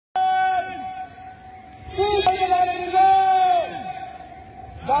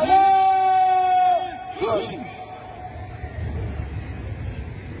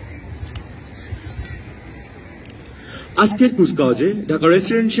আজকের কুচকাওয়াজে Dhaka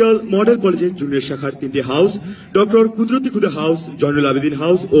residential model কলেজের junior শাখার 3টি হাউস, ডক্টর কুদরতি খুদা হাউস, জয়নুল আবেদিন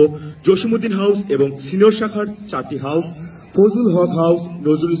হাউস ও জসিমউদ্দিন হাউস এবং সিনিয়র শাখার 4টি হাউস, ফজলুল হক house,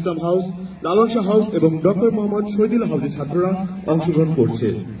 Nazrul Islam house, Lalon Shah house এবং ডক্টর মোহাম্মদ শহীদুল হাউসের ছাত্ররা অংশগ্রহণ করছে।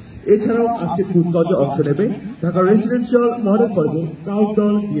 এছাড়াও আজকের কুচকাওয়াজে অংশ নেবে ঢাকা রেসিডেন্সিয়াল মডেল কলেজের স্কাউট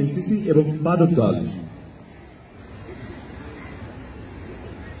দল, বিএনসিসি এবং বাদক দল।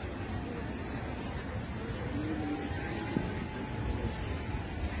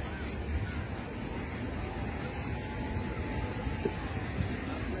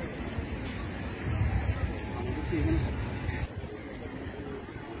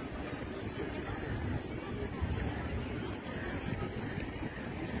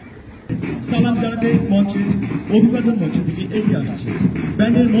 সালাম জানাতে মঞ্চে অভিবাদন মঞ্চের দিকে এগিয়ে আসছে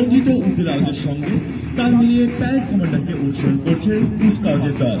ব্যান্ডের মন্ডিত উর্দুর আওয়াজের সঙ্গে তাল মিলিয়ে প্যারেড কমান্ডারকে অনুসরণ করছে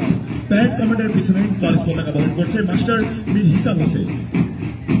কুচকাওয়াজের দল। প্যারেড কমান্ডারের পিছনে কলেজ পতাকা বহন করছে মাস্টার মীর হিসাব Hossain.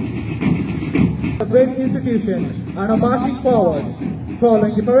 A great institution and are marching forward.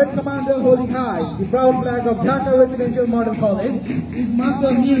 Following the parade commander holding high the proud flag of Dhaka Residential Model College is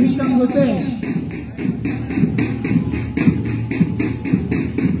Master Mir Hisham Hussain.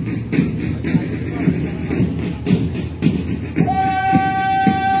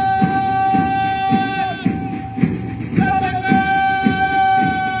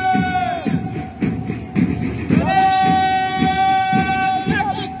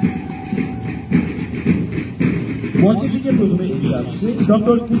 মঞ্চের দিকে প্রথমে এগিয়ে আসছে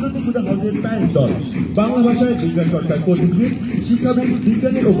ডক্টর কুদরতি খুদা হাউসের প্যারেড দল। বাংলা ভাষায় বিজ্ঞান চর্চার পথিকৃৎ শিক্ষাবিদ,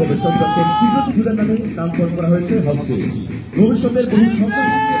 বিজ্ঞানী ও গবেষক ডক্টর কুদরতি খুদা নামে নামকরণ করা হয়েছে হাউসকে। ভবিষ্যতের বহু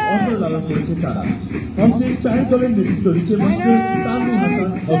সন্তানকে অন্তর লালন করেছে তারা। হাউসের প্যারেড দলের নেতৃত্ব দিচ্ছে মাস্টার তানভীর হাসান,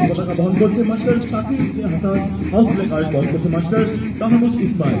 হাউস পতাকা বহন করছে master Shakib Hasan, house placard বহন করছে master Tahmid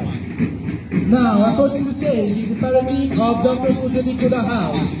Ismail. Now approaching the stage is the parade team of Dr. Kudreti Khuda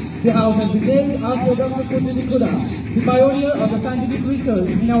House. The house has been named after Dr. Kudreti Khuda, the pioneer of the scientific research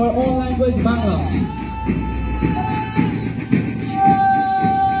in our own language, Bangla.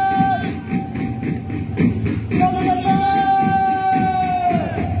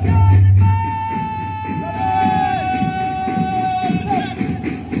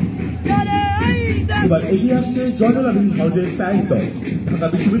 এবার এগিয়ে আসছে জয়নুল আবেদিন হাউসের parade দল। ঢাকা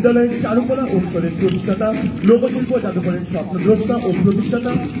বিশ্ববিদ্যালয়ের চারুকলা অনুষদের প্রতিষ্ঠাতা, লোকশিল্প জাদুঘরের স্বপ্নদ্রষ্টা ও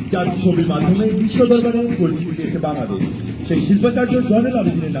প্রতিষ্ঠাতা, যার ছবির মাধ্যমে বিশ্ব দরবারে পরিচিতি পেয়েছে বাংলাদেশ। সেই শিল্পাচার্য জয়নুল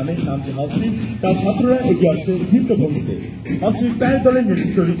আবেদিনের নামে নামছে হাউসটি। তার ছাত্ররা এগিয়ে আসছে দীপ্ত ভঙ্গিতে। হাউসটির প্যারেড দলের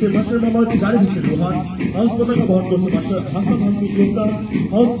নেতৃত্ব দিচ্ছে মাস্টার মোহাম্মদ জারিফ হোসেন রোহান, হাউস পতাকা বহন করছে মাস্টার হাসান হাসমি ইসলাম,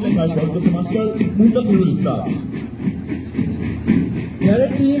 হাউস প্লেকার্ড বহন করছে master মুন্তাসিরুল Islam. The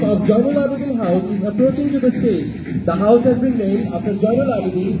parade team of Jayul Abidin House is approaching to the stage. The house has been named after Jayul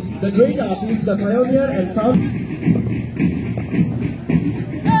Abidin, the great artist, the pioneer and founder.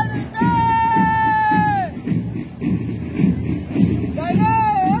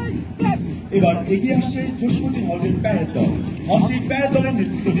 এবার এগিয়ে আসছে জসিমউদ্দিন হাউসের parade দল। হাউসটির parade দলের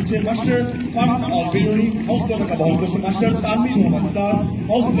নেতৃত্ব দিচ্ছে master Farhan আল Biruni, house পতাকা বহন করছে মাস্টার তানভীর মোহাম্মদ সাদ,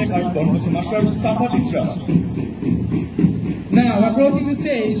 হাউস প্লেকার্ড বহন করছে master Safat Israt. Now approaching the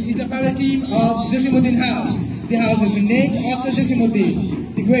stage is the parade team of Jasimuddin House. The house has been named after Jasimuddin,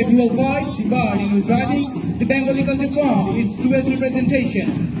 the great dual voice, the bard in whose writings the Bengali culture formed its truest representation.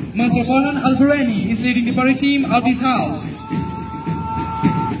 Master Farhan Al-Burani is leading the parade team of this house.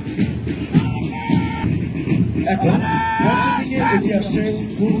 এখন মঞ্চের দিকে এগিয়ে আসছে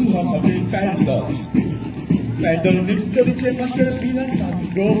ফজলুল হক হাউসের parade দল। Parade দলের নেতৃত্ব দিচ্ছে মাস্টার বিনাস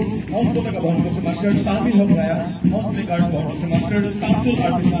গ্রোভ, হাউস পতাকা বহন করছে মাস্টার তানভীর হক রায়া, হাউস প্লেকার্ড বহন করছে master Shamsul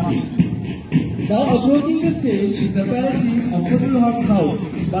Arfin Mahi. Now approaching the stage is the parade team of Fazlul Haq House.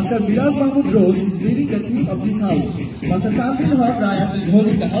 Master Miraz Mahmud Rose is leading the team of this house. Master Tanvir Haq Raya is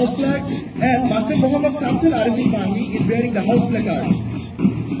holding the house flag, and Master Muhammad Samsul Arifin Mahi is bearing the house placard.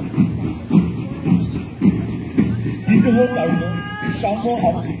 বিদ্রোহ কারণ সাম্য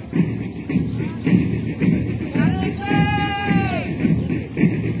আপনি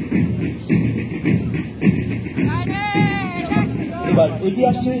এবার এগিয়ে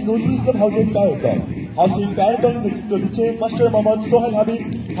আসছে নজরুল ইসলাম হাউসের parade দল। হাউসের প্যারেড দলের নেতৃত্ব দিচ্ছে মাস্টার মোহাম্মদ সোহেল হাবিব,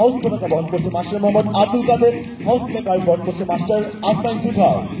 হাউস পতাকা বহন করছে মাস্টার মোহাম্মদ আব্দুল কাদের, হাউস প্লেকার্ড বহন করছে মাস্টার আফনান সিফা।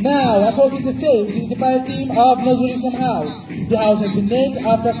 Now approaching the stage is the parade team of Nazrul Islam House. The house has been named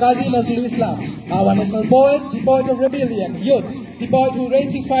after Qazi Nazrul Islam, our national poet, the poet of rebellion, youth, the poet who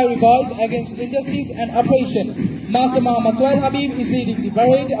raised his fiery voice against injustice and oppression. Master Muhammad Sohail Habib is leading the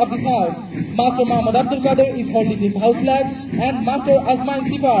parade of this house. Master Muhammad Abdul Qadir is holding the house flag, and Master Azman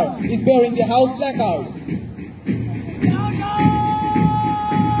Sifar is bearing the house placard.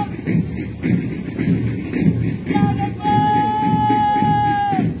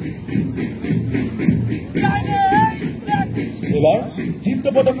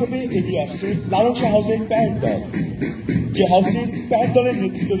 তৃতীয় পদক্ষেপে এগিয়ে আসছে লালন শাহ হাউসের parade দল, যে হাউসটির parade দলের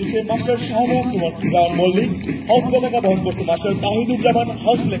নেতৃত্ব দিচ্ছে মাস্টার শাহনাজ সুমন মল্লিক, হাউস পতাকা বহন করছে মাস্টার তাহিদুজ্জামান,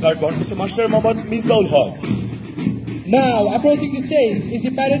 হাউস প্লেকার্ড বহন করছে master Mohammad Misbaul Haque. Now, approaching the stage is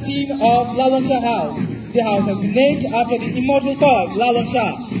the parade team of Lalon Shah House. The house has been named after the immortal poet Lalon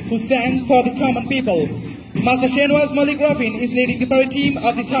Shah, who sang for the common people. Master Shahnawaz Malik Rafin is leading the parade team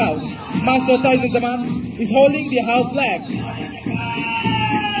of this house. Master Tahiduজ্জামান is holding the house flag.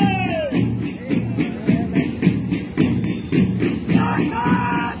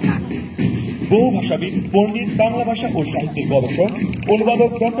 বহু ভাষাবিদ, পণ্ডিত, বাংলা ভাষা ও সাহিত্যের গবেষক,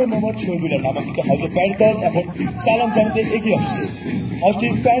 অনুবাদক doctor Mohammad Shahidullah নামাঙ্কিত হাউসের parade দল এখন সালাম জানাতে এগিয়ে আসছে।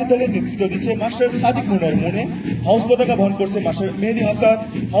 হাউসটির প্যারেড দলের নেতৃত্ব দিচ্ছে মাস্টার সাদিক মুনার মুনে, হাউস পতাকা বহন করছে master Mehedi Hasan,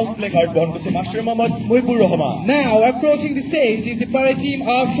 house placard বহন করছে master Mohammad Muhibur Rahman. Now, approaching the stage is the parade team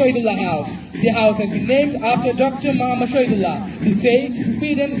of Shahidullah House. The house has been named after Dr. Muhammad Shahidullah, the sage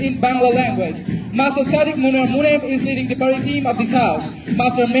written in Bangla language. Master Sadiq Munar Munem is leading the parade team of this house.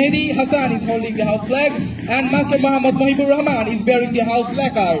 Master Mehdi Hassan is holding the house flag, and Master Muhammad Muhibur Rahman is bearing the house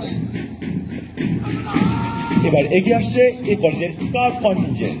placard. এবার এগিয়ে আসছে এই কলেজের scout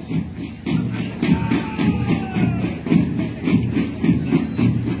contingent.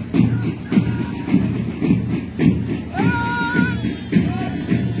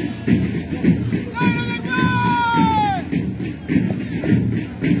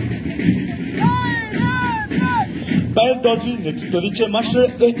 Parade দলটির নেতৃত্ব দিচ্ছে master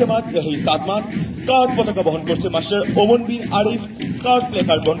এহতেমাদ Rahi Sadman, scout পতাকা বহন করছে মাস্টার ওমন বিন আরিফ, স্কাউট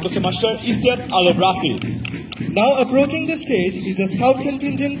প্লেকার্ড বহন করছে master Ishtiaq Alam Rafi. Now approaching the stage is the scout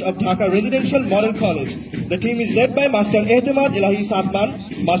contingent of Dhaka Residential Model College. The team is led by Master Ehtemad Elahi Sadman.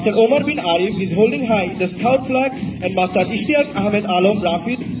 Master Omar bin Arif is holding high the scout flag, and Master Ishtiaq Ahmed Alam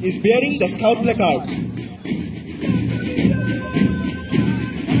Rafid is bearing the scout placard.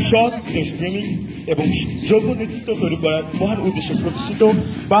 সৎ, দেশপ্রেমিক এবং যোগ্য নেতৃত্ব তৈরি করার মহান উদ্দেশ্যে প্রতিষ্ঠিত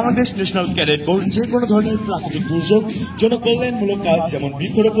বাংলাদেশ ন্যাশনাল ক্যাডেট কোর যে কোনো ধরনের প্রাকৃতিক দুর্যোগ, জনকল্যাণমূলক কাজ যেমন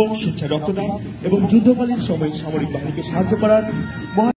বৃক্ষরোপণ, স্বেচ্ছা রক্তদান এবং যুদ্ধকালীন সময়ে সামরিক বাহিনীকে সাহায্য করার মহান